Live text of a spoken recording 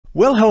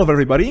Well, hello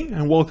everybody,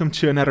 and welcome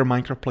to another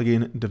Minecraft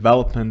plugin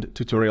development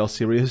tutorial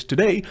series.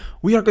 Today,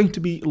 we are going to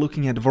be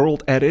looking at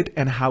WorldEdit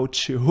and how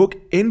to hook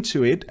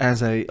into it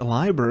as a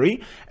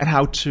library and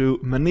how to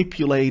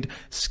manipulate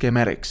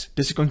schematics.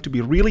 This is going to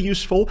be really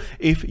useful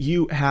if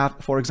you have,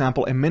 for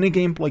example, a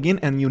minigame plugin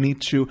and you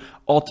need to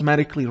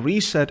automatically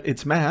reset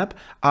its map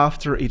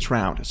after each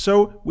round.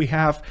 So we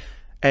have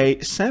a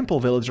sample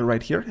villager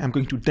right here. I'm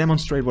going to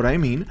demonstrate what I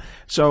mean.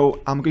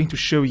 So I'm going to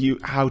show you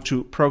how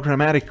to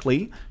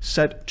programmatically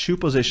set two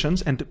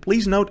positions. And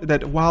please note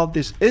that while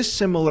this is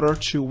similar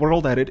to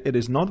WorldEdit, it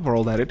is not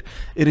WorldEdit.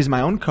 It is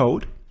my own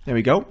code. There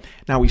we go.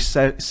 Now we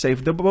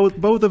save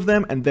both of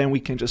them, and then we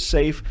can just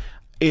save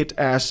it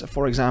as,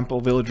 for example,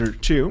 villager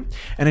 2.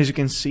 And as you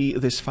can see,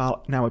 this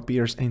file now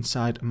appears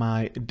inside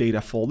my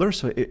data folder.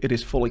 So it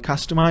is fully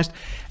customized.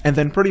 And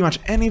then pretty much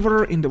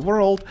anywhere in the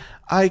world,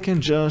 I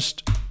can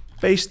just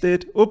paste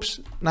it. Oops,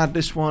 not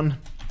this one.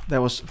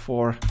 That was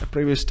for a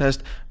previous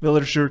test.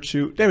 Villager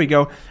 2. There we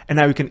go. And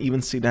now you can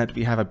even see that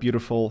we have a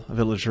beautiful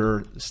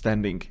villager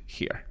standing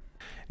here.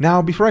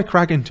 Now, before I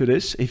crack into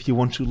this, if you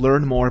want to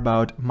learn more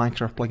about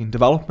Minecraft plugin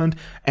development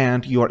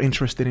and you are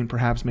interested in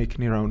perhaps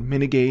making your own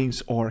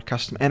minigames or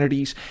custom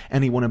entities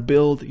and you want to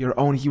build your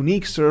own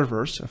unique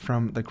servers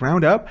from the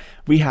ground up,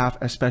 we have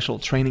a special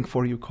training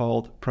for you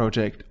called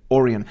Project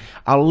Orion.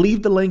 I'll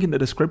leave the link in the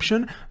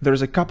description.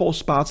 There's a couple of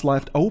spots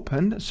left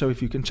open, so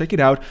if you can check it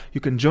out,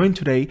 you can join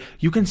today.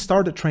 You can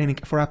start the training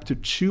for up to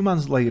 2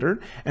 months later,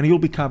 and you'll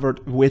be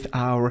covered with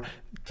our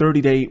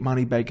 30-day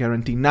money-back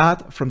guarantee,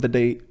 not from the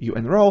day you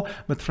enroll,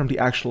 but from the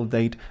actual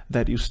date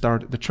that you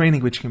start the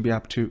training, which can be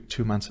up to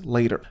 2 months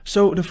later.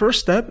 So the first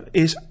step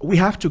is we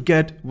have to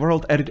get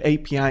WorldEdit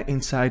API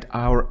inside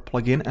our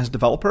plugin as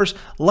developers.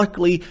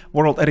 Luckily,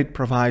 WorldEdit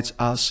provides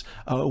us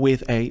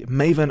with a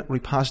Maven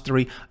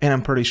repository, and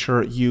I'm pretty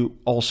sure you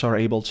also are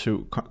able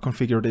to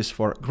configure this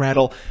for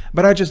Gradle,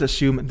 but I just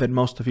assume that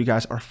most of you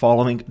guys are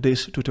following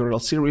this tutorial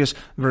series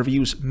where we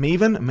use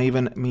Maven.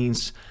 Maven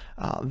means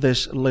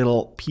this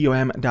little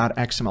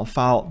pom.xml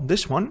file,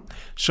 this one.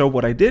 So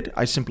what I did,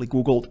 I simply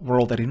Googled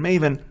WorldEdit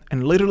Maven,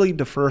 and literally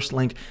the first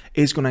link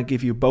is going to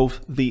give you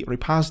both the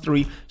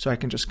repository. So I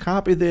can just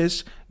copy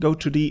this, go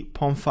to the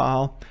POM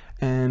file,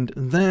 and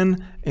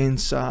then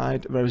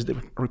inside, where is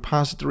the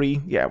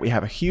repository? Yeah, we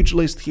have a huge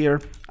list here.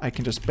 I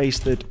can just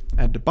paste it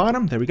at the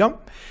bottom. There we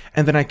go.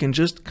 And then I can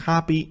just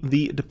copy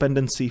the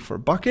dependency for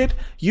bukkit.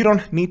 You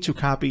don't need to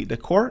copy the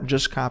core,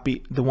 just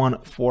copy the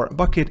one for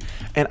bukkit.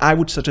 And I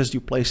would suggest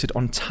you place it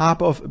on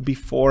top of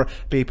before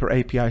paper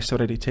API so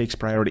that it takes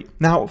priority.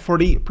 Now, for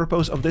the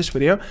purpose of this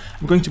video,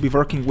 I'm going to be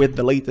working with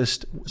the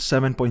latest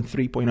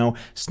 7.3.0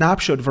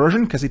 snapshot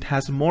version because it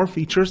has more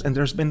features and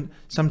there's been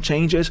some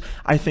changes.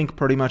 I think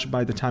pretty much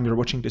by the time you're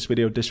watching this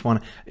video, this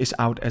one is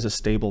out as a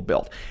stable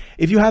build.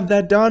 If you have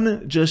that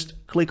done, just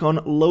click on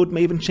Load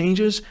Maven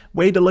Changes,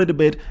 wait a little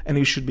bit, and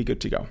you should be good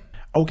to go.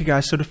 Okay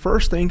guys, so the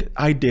first thing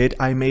I did,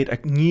 I made a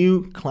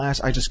new class.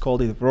 I just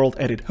called it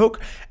WorldEdit Hook,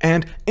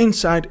 and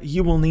inside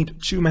you will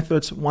need two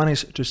methods. One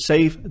is to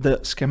save the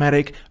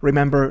schematic,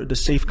 remember the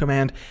save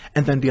command,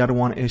 and then the other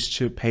one is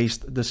to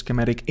paste the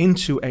schematic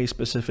into a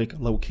specific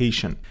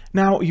location.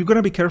 Now you're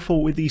gonna be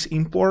careful with these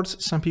imports.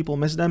 Some people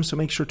miss them, so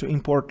make sure to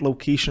import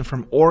location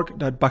from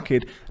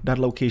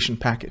org.bukkit.location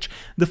package.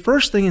 The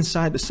first thing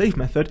inside the save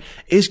method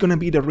is gonna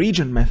be the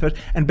region method,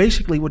 and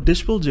basically what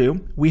this will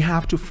do, we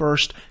have to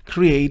first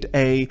create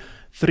a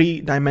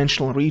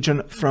three-dimensional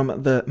region from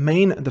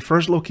the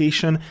first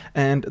location,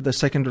 and the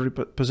secondary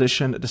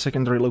position, the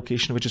secondary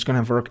location, which is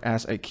going to work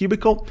as a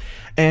cubicle.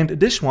 And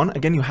this one,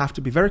 again, you have to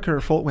be very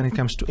careful when it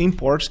comes to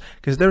imports,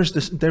 because there's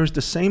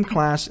the same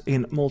class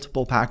in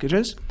multiple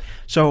packages.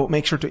 So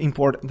make sure to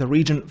import the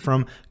region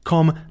from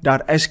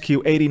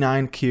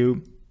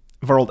com.sq89q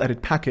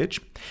WorldEdit package,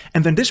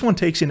 and then this one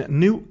takes in a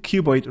new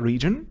cuboid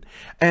region.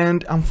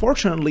 And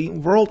unfortunately,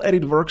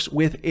 WorldEdit works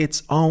with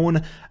its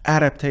own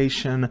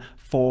adaptation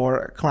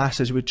for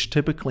classes which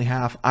typically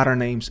have other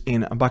names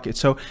in a bucket.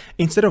 So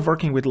instead of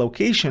working with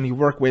location, you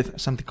work with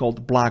something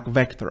called block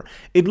vector.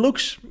 It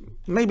looks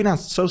maybe not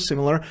so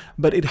similar,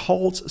 but it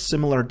holds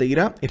similar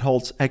data. It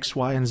holds X,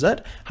 Y, and Z.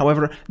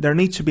 However, there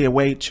needs to be a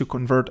way to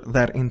convert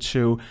that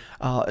into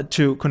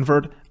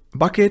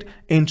bukkit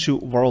into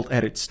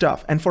WorldEdit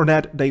stuff, and for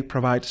that they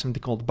provide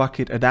something called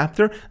bukkit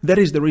adapter. That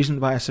is the reason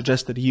why I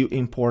suggest that you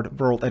import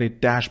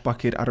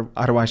WorldEdit-bukkit,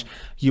 otherwise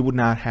you would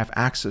not have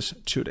access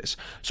to this.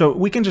 So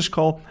we can just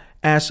call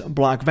as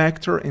block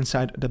vector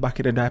inside the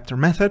bukkit adapter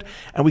method,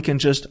 and we can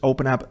just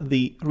open up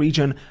the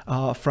region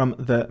from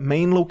the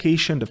main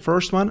location, the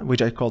first one,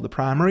 which I call the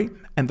primary,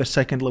 and the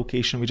second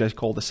location, which I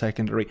call the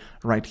secondary,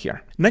 right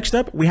here. Next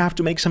up, we have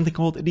to make something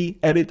called the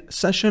edit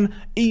session.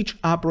 Each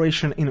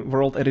operation in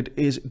WorldEdit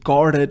is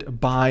guarded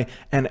by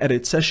an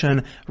edit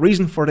session.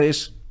 Reason for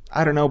this,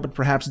 I don't know, but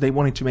perhaps they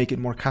wanted to make it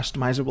more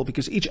customizable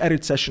because each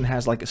edit session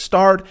has like a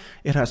start,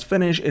 it has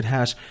finish, it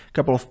has a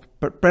couple of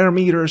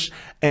parameters,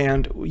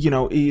 and you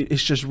know,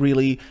 it's just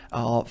really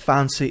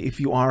fancy if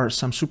you are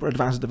some super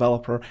advanced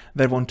developer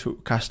that want to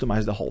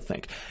customize the whole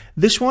thing.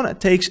 This one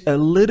takes a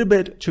little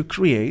bit to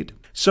create.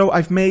 So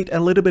I've made a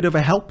little bit of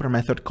a helper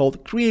method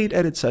called create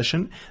edit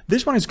session.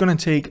 This one is going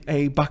to take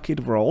a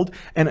bukkit world,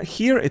 and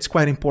here it's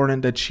quite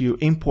important that you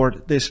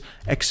import this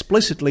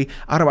explicitly,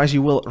 otherwise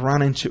you will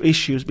run into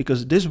issues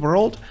because this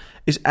world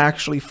is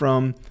actually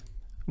from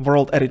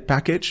WorldEdit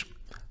package.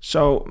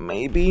 So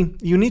maybe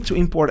you need to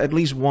import at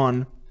least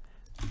one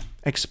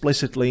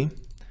explicitly,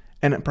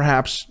 and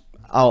perhaps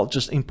I'll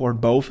just import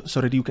both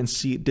so that you can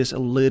see this a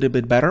little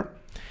bit better.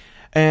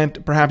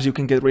 And perhaps you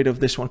can get rid of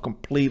this one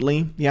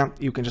completely. Yeah,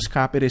 you can just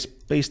copy this,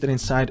 paste it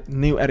inside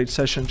new edit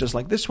session, just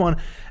like this one.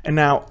 And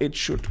now it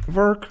should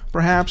work,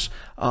 perhaps.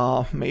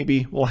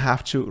 Maybe we'll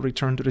have to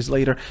return to this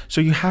later.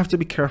 So you have to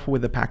be careful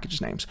with the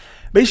package names.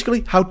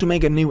 Basically, how to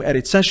make a new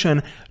edit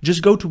session,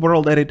 just go to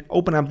WorldEdit,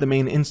 open up the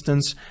main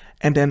instance,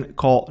 and then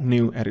call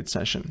new edit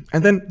session.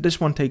 And then this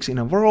one takes in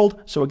a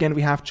world. So again,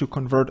 we have to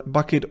convert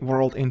bukkit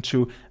world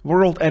into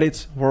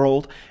WorldEdit's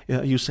world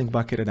using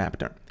bukkit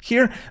adapter.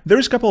 Here,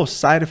 there's a couple of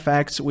side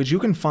effects which you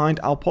can find.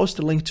 I'll post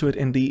a link to it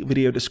in the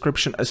video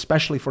description,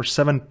 especially for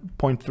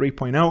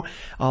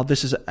 7.3.0.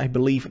 This is, I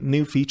believe,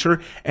 new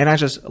feature, and I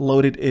just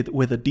loaded it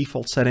with a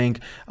default setting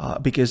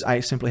because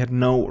I simply had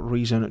no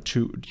reason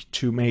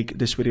to make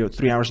this video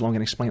 3 hours long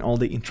and explain all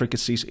the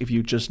intricacies if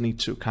you just need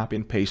to copy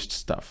and paste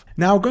stuff.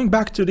 Now, going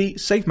back to the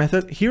save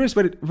method, here is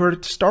where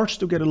it starts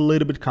to get a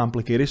little bit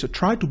complicated, so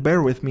try to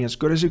bear with me as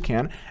good as you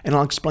can, and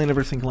I'll explain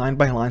everything line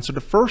by line. So the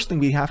first thing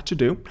we have to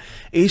do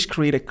is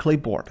create a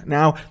clipboard.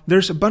 Now,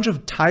 there's a bunch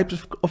of types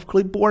of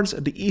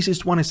clipboards. The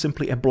easiest one is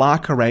simply a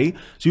block array,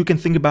 so you can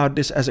think about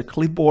this as a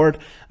clipboard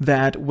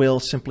that will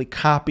simply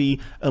copy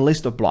a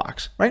list of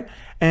blocks, right?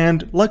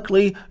 And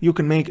luckily, you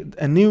can make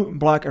a new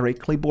block array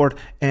clipboard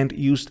and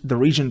use the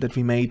region that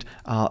we made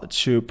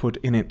to put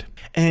in it.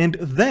 And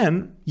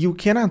then you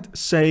cannot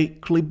say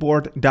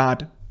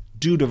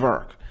clipboard.do the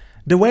work.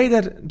 The way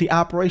that the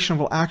operation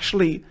will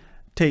actually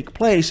take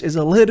place is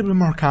a little bit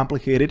more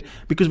complicated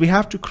because we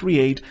have to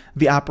create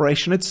the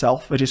operation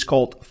itself, which is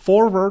called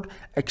forward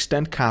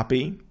extend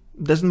copy.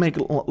 Doesn't make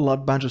a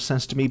bunch of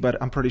sense to me,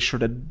 but I'm pretty sure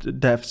that the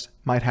devs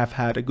might have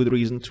had a good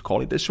reason to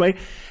call it this way.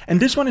 And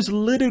this one is a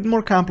little bit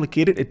more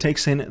complicated. It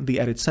takes in the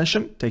edit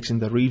session, takes in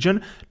the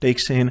region,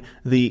 takes in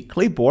the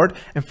clipboard,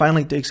 and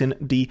finally takes in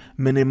the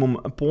minimum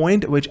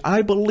point, which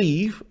I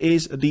believe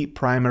is the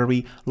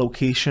primary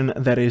location.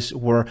 That is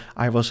where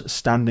I was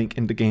standing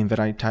in the game that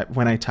I typed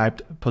when I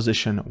typed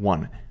position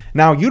 1.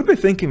 Now you'd be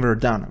thinking we're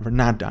done. We're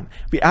not done.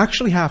 We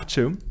actually have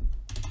to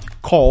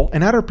call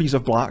another piece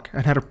of block,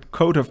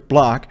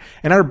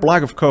 another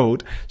block of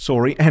code,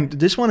 sorry, and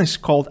this one is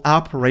called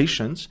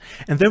operations,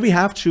 and then we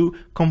have to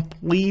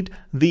complete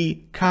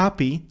the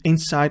copy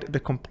inside the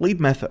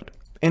complete method.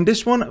 And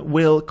this one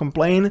will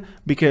complain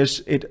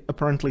because it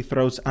apparently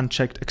throws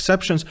unchecked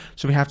exceptions,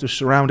 so we have to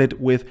surround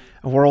it with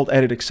a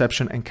WorldEdit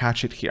exception and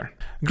catch it here.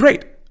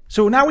 Great.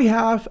 So now we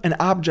have an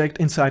object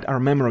inside our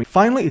memory.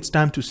 Finally, it's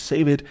time to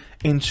save it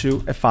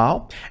into a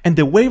file. And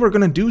the way we're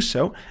going to do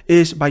so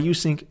is by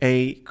using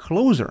a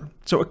closer.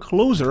 So a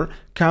closer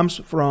comes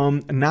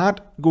from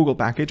not Google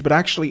package, but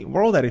actually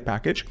WorldEdit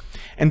package.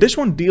 And this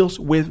one deals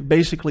with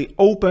basically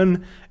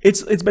open.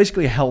 It's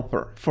basically a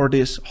helper for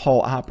this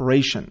whole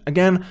operation.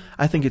 Again,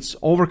 I think it's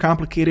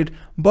overcomplicated,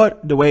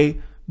 but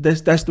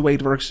that's the way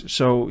it works.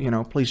 So,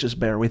 please just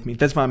bear with me.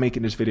 That's why I'm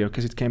making this video,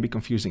 because it can be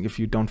confusing if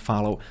you don't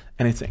follow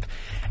anything.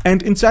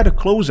 And inside a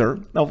closer,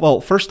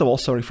 first of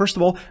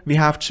all, we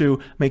have to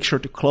make sure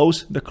to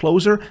close the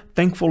closer.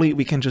 Thankfully,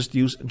 we can just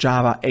use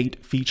Java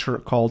 8 feature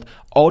called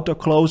auto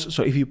close.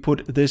 So if you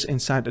put this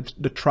inside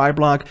the try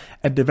block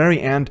at the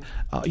very end,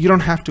 you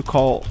don't have to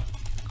call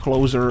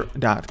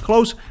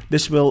closer.close.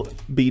 This will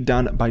be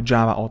done by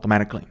Java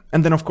automatically.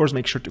 And then of course,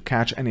 make sure to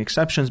catch any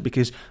exceptions,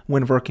 because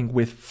when working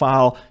with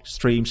file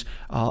streams,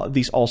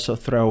 these also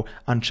throw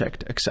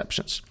unchecked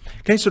exceptions.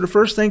 Okay, so the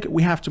first thing,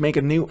 we have to make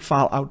a new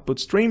file output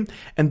stream.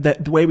 And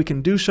the way we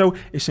can do so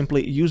is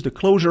simply use the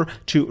closure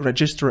to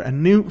register a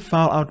new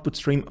file output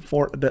stream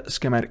for the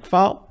schematic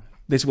file.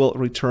 This will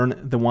return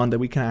the one that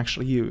we can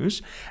actually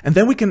use. And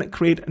then we can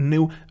create a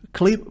new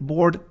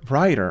clipboard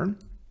writer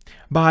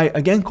by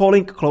again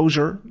calling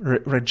closure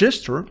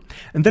register,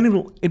 and then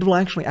it will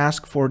actually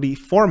ask for the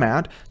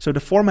format. So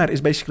the format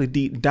is basically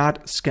the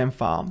 .schem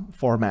file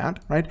format,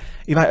 right?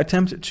 If I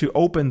attempt to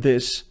open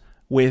this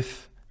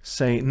with,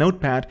 say,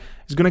 Notepad,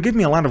 it's going to give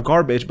me a lot of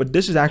garbage, but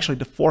this is actually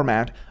the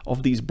format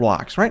of these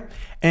blocks, right?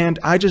 And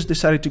I just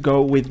decided to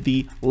go with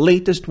the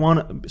latest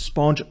one,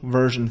 Sponge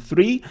version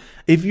 3.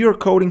 If you're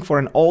coding for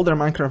an older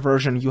Minecraft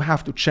version, you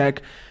have to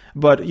check.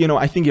 But,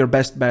 I think your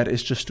best bet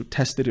is just to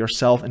test it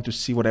yourself and to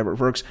see whatever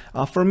works.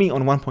 For me,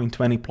 on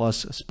 1.20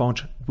 plus,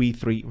 Sponge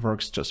v3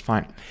 works just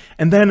fine.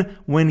 And then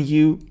when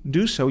you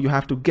do so, you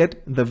have to get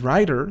the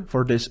writer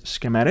for this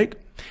schematic.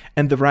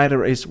 And the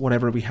writer is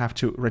whatever we have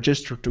to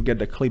register to get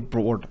the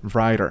clipboard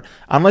writer.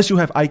 Unless you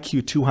have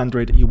IQ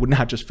 200, you would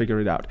not just figure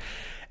it out.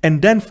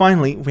 And then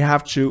finally, we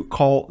have to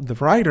call the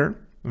writer,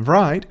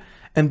 write,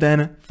 and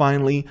then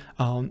finally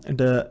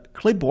the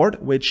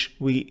clipboard, which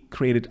we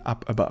created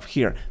up above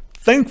here.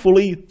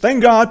 thankfully,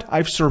 thank God,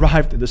 I've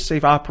survived the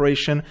save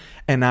operation,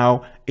 and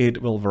now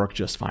it will work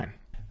just fine.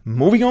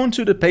 Moving on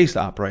to the paste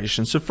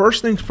operation. So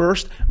first things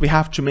first, we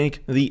have to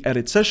make the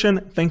edit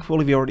session.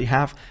 Thankfully, we already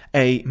have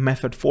a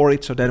method for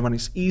it, so that one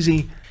is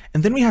easy.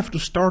 And then we have to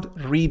start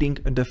reading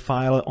the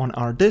file on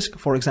our disk,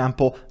 for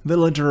example,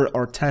 villager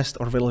or test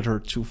or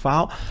villager2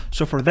 file.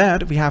 So for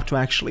that, we have to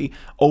actually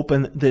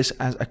open this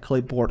as a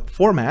clipboard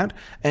format,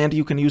 and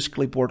you can use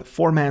clipboard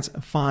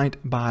formats find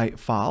by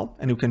file,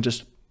 and you can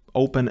just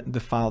open the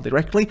file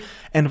directly.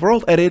 And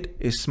WorldEdit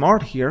is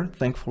smart here,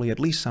 thankfully, at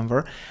least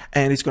somewhere,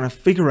 and it's going to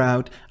figure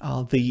out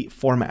the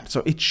format.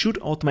 So it should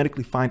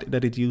automatically find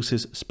that it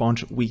uses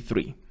Sponge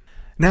v3.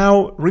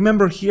 Now,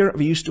 remember here,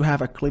 we used to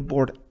have a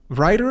clipboard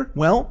writer.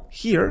 Well,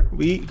 here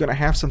we're going to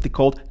have something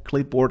called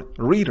clipboard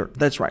reader.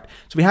 That's right.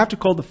 So we have to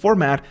call the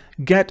format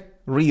get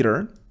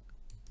reader,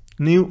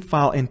 new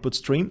file input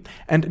stream.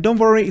 And don't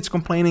worry, it's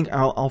complaining.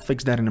 I'll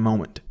fix that in a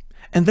moment.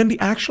 And then the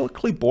actual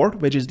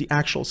clipboard, which is the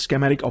actual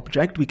schematic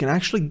object, we can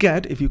actually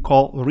get if you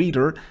call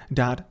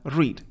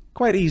reader.read.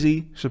 Quite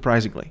easy,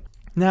 surprisingly.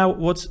 Now,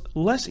 what's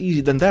less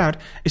easy than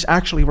that is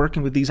actually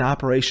working with these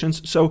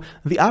operations. So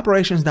the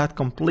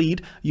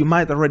operations.complete you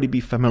might already be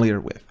familiar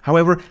with.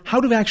 However,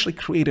 how do we actually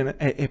create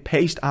a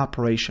paste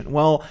operation?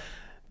 Well,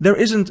 there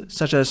isn't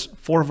such as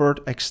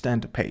forward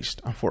extend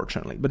paste,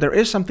 unfortunately, but there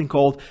is something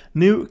called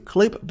new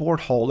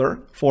clipboard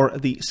holder for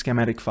the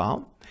schematic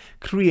file,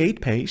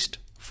 create paste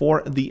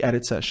for the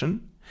edit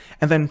session,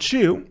 and then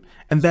two,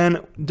 and then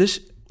this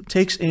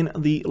takes in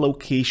the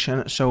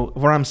location. So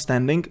where I'm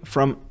standing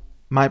from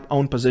my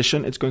own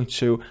position, it's going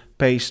to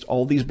paste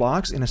all these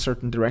blocks in a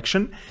certain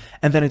direction,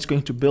 and then it's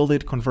going to build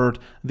it, convert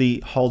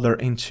the holder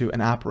into an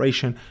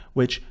operation,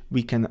 which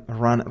we can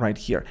run right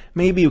here.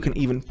 Maybe you can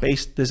even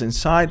paste this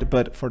inside,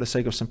 but for the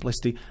sake of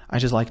simplicity, I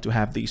just like to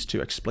have these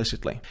two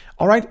explicitly.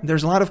 All right,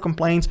 there's a lot of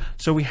complaints,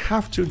 so we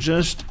have to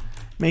just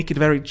make it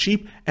very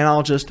cheap, and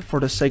I'll just, for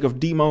the sake of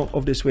demo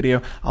of this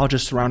video, I'll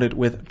just surround it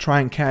with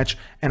try and catch,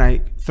 and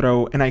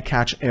I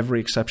catch every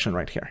exception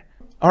right here.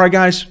 All right,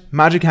 guys,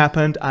 magic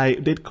happened. I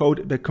did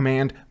code the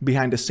command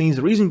behind the scenes.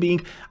 The reason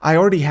being, I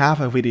already have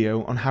a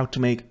video on how to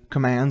make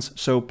commands,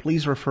 so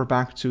please refer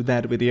back to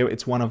that video.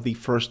 It's one of the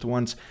first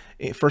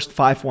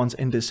 5 ones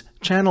in this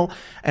channel,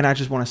 and I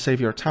just want to save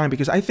your time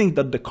because I think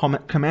that the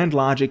command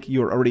logic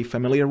you're already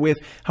familiar with.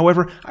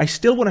 However, I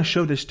still want to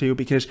show this to you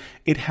because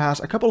it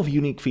has a couple of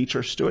unique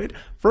features to it.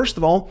 First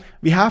of all,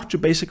 we have to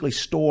basically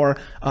store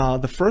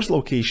the first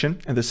location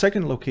and the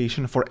second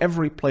location for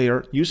every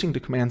player using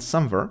the command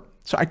somewhere.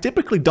 So I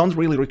typically don't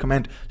really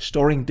recommend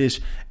storing this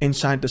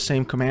inside the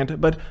same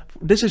command, but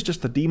this is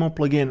just a demo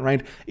plugin,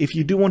 right? If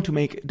you do want to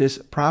make this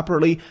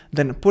properly,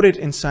 then put it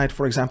inside,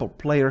 for example,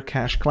 player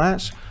cache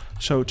class.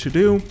 So to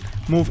do,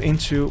 move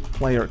into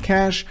player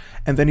cache,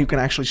 and then you can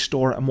actually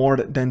store more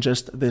than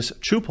just this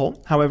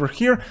tuple. However,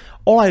 here,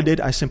 all I did,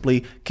 I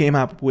simply came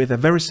up with a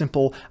very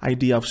simple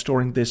idea of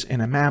storing this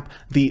in a map.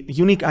 The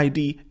unique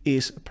ID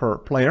is per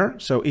player,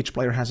 so each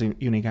player has a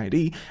unique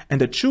ID, and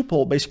the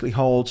tuple basically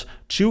holds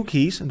 2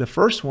 keys, the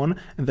first one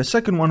and the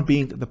second one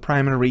being the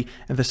primary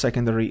and the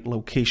secondary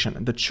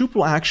location. The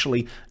tuple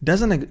actually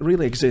doesn't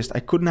really exist. I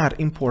could not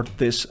import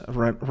this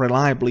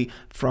reliably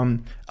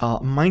from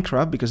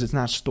Minecraft because it's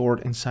not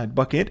stored inside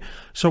Bukkit.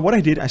 So what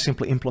I did, I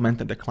simply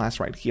implemented the class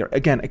right here.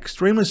 Again,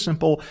 extremely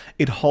simple.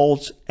 It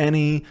holds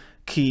any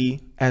key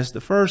as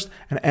the first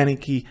and any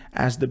key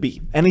as the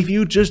B. And if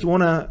you just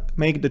want to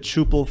make the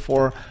tuple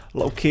for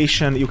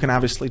location, you can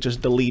obviously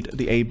just delete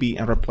the AB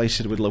and replace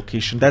it with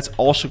location. That's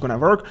also going to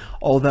work,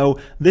 although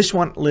this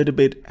one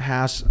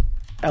has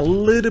a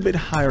little bit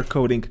higher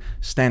coding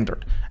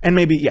standard. And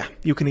maybe, yeah,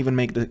 you can even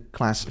make the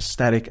class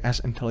static as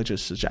IntelliJ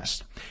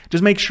suggests.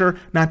 Just make sure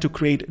not to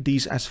create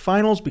these as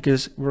finals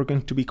because we're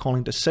going to be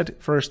calling the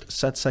set first,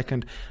 set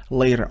second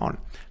later on.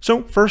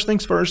 So first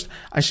things first,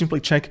 I simply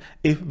check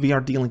if we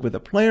are dealing with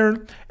a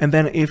player, and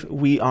then if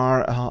we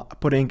are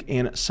putting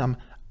in some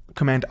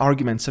command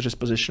arguments such as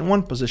position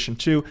 1, position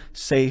 2,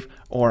 save,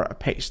 or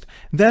paste.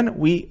 Then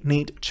we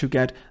need to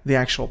get the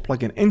actual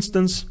plugin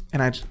instance,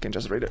 and I can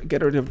just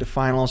get rid of the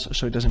finals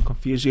so it doesn't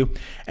confuse you.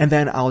 And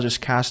then I'll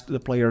just cast the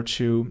player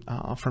to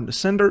from the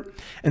sender,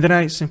 and then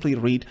I simply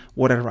read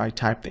whatever I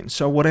typed in.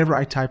 So whatever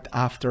I typed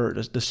after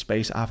the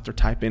space after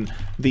type in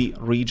the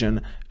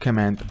region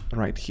command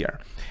right here.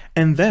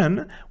 And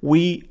then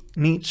we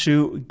need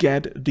to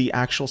get the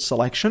actual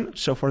selection.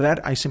 So for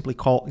that, I simply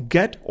call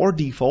get or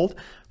default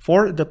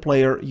for the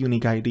player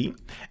unique ID.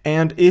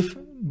 And if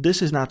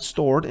this is not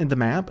stored in the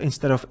map,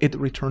 instead of it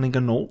returning a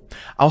null,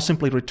 I'll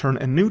simply return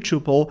a new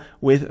tuple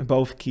with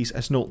both keys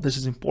as null. This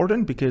is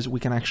important because we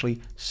can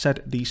actually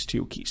set these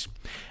 2 keys.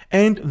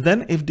 And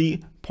then if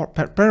the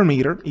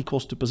parameter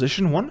equals to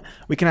position 1,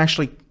 we can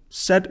actually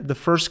set the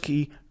first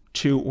key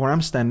to where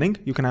I'm standing.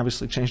 You can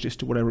obviously change this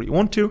to whatever you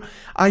want to.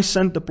 I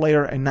send the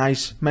player a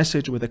nice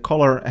message with a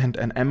color and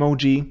an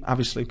emoji.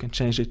 Obviously, you can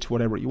change it to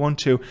whatever you want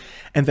to.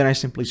 And then I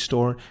simply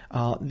store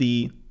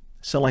the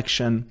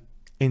selection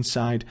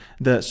inside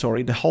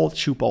the whole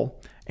tuple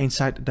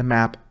inside the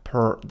map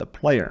per the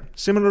player.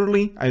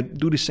 Similarly, I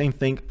do the same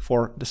thing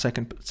for the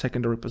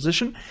secondary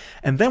position.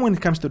 And then when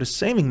it comes to the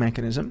saving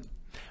mechanism,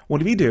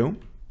 what we do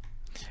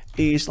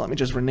is, let me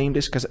just rename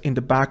this, because in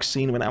the back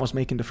scene when I was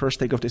making the first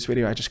take of this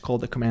video, I just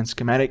called the command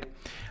schematic.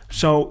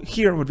 So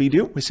here what we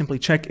do, we simply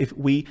check if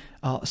we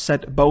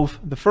set both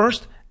the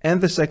first and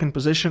the second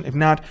position. If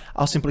not,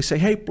 I'll simply say,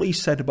 hey,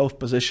 please set both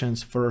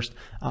positions first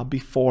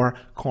before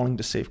calling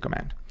the save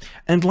command.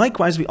 And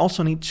likewise, we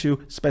also need to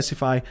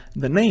specify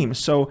the name.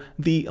 So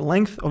the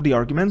length of the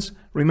arguments,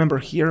 remember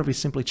here, we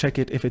simply check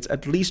it if it's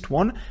at least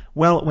 1.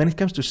 Well, when it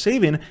comes to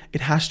saving,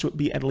 it has to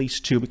be at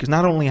least 2, because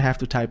not only I have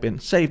to type in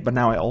save, but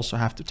now I also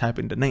have to type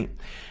in the name.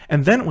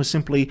 And then we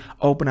simply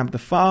open up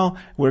the file.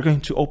 We're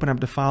going to open up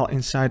the file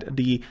inside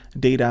the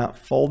data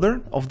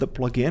folder of the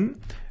plugin,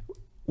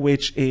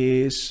 which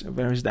is,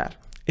 where is that?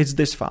 It's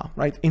this file,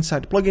 right?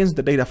 Inside plugins,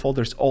 the data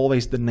folder is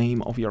always the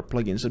name of your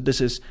plugin. So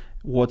this is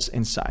what's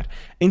inside.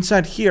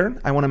 Inside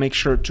here, I want to make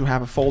sure to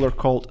have a folder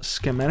called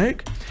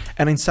schematic,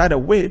 and inside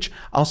of which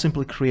I'll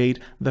simply create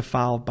the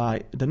file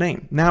by the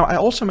name. Now, I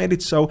also made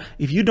it so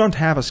if you don't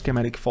have a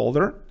schematic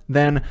folder,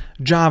 then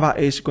Java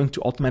is going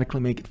to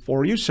automatically make it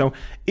for you. So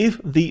if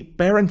the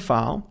parent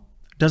file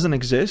doesn't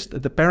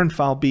exist, the parent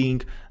file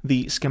being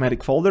the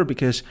schematic folder,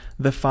 because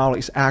the file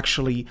is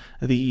actually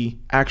the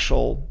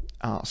actual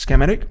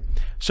schematic.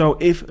 So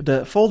if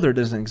the folder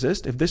doesn't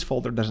exist, if this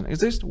folder doesn't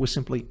exist, we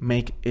simply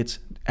make it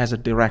as a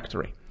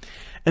directory.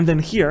 And then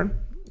here,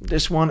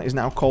 this one is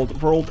now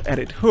called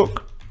WorldEdit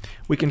hook.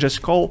 We can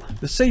just call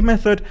the save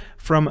method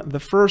from the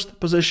first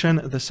position,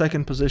 the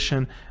second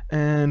position,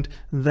 and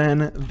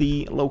then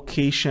the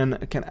location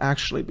can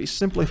actually be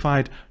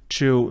simplified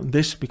to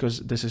this, because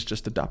this is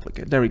just a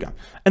duplicate. There we go.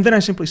 And then I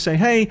simply say,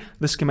 hey,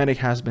 the schematic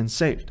has been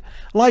saved.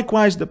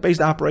 Likewise, the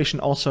paste operation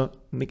also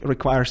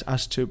requires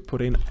us to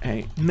put in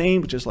a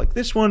name, just like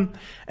this one.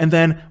 And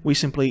then we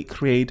simply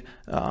create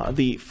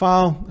the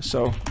file.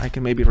 So I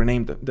can maybe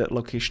rename the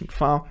location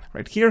file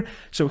right here.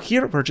 So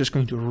here we're just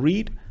going to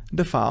read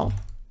the file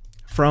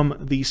from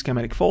the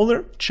schematic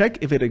folder, check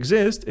if it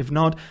exists. If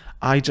not,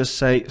 I just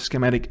say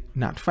schematic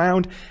not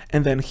found.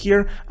 And then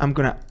here, I'm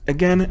gonna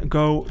again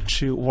go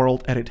to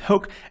WorldEdit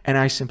hook, and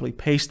I simply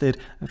paste it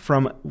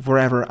from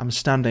wherever I'm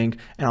standing,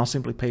 and I'll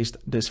simply paste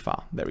this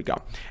file. There we go.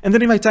 And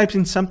then if I type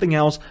in something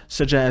else,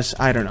 such as,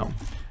 I don't know,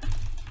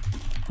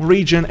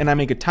 region, and I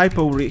make a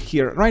typo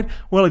here, right?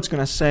 Well, it's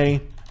gonna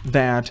say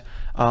that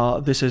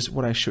this is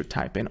what I should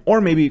type in.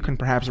 Or maybe you can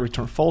perhaps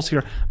return false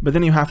here, but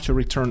then you have to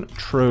return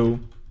true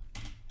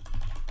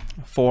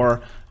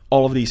for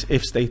all of these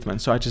if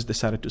statements. So I just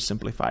decided to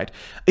simplify it.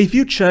 If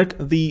you check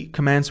the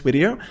commands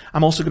video,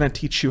 I'm also going to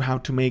teach you how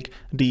to make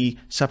the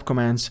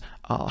subcommands,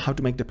 how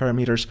to make the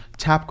parameters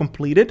tab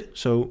completed.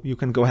 So you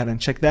can go ahead and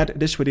check that.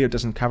 This video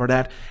doesn't cover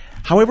that.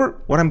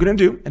 However, what I'm going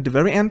to do at the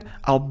very end,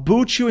 I'll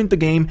boot you into the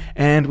game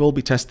and we'll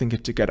be testing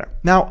it together.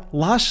 Now,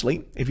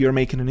 lastly, if you're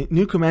making a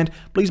new command,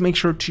 please make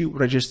sure to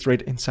register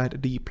it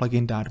inside the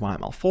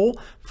plugin.yml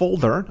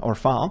folder or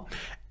file,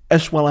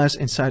 as well as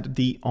inside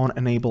the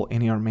onEnable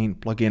in your main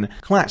plugin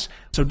class.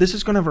 So this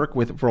is going to work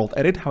with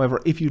WorldEdit.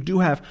 However, if you do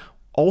have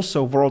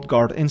also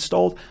WorldGuard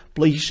installed,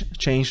 please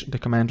change the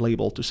command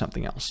label to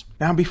something else.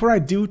 Now, before I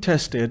do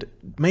test it,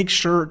 make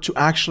sure to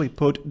actually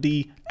put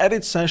the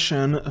edit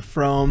session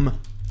from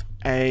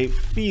a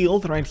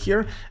field right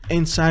here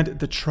inside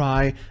the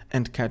try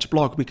and catch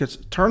block, because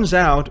it turns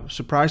out,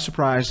 surprise,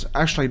 surprise,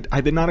 actually, I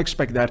did not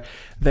expect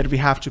that we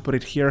have to put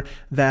it here,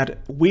 that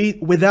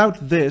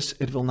without this,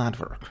 it will not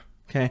work.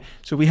 Okay,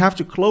 so we have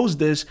to close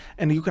this,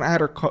 and you can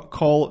either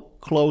call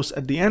close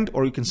at the end,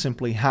 or you can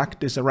simply hack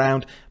this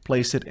around,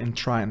 place it in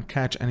try and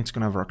catch, and it's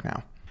gonna work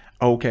now.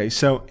 Okay,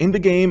 so in the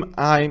game,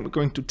 I'm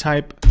going to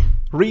type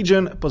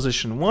region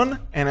position 1,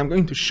 and I'm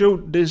going to show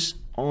this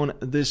on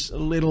this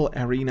little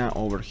arena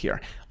over here.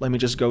 Let me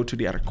just go to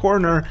the other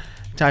corner,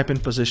 type in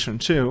position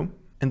 2,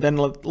 and then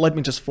let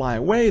me just fly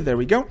away. There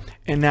we go.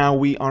 And now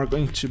we are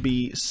going to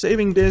be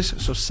saving this.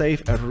 So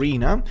save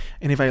arena.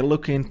 And if I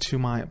look into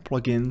my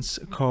plugins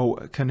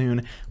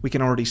Canune, we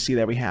can already see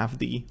that we have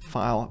the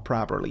file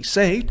properly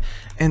saved.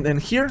 And then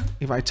here,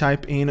 if I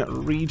type in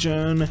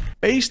region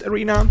paste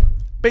arena,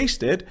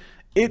 paste it,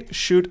 it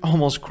should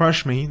almost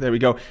crush me. There we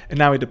go. And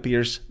now it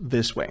appears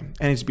this way.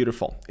 And it's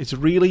beautiful. It's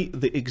really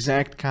the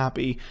exact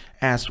copy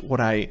as what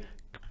I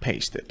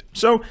pasted.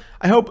 So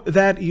I hope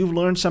that you've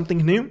learned something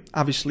new.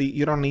 Obviously,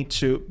 you don't need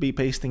to be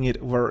pasting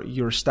it where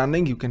you're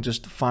standing. You can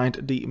just find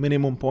the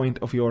minimum point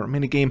of your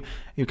minigame.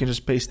 You can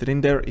just paste it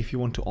in there if you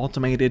want to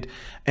automate it.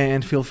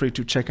 And feel free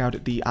to check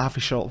out the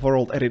official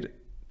WorldEdit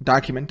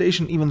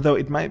documentation, even though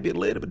it might be a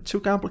little bit too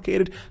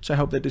complicated. So I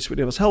hope that this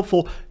video was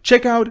helpful.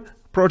 Check out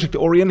Project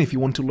Orion if you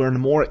want to learn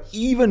more,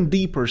 even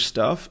deeper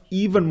stuff,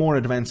 even more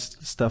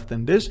advanced stuff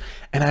than this.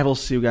 And I will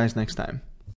see you guys next time.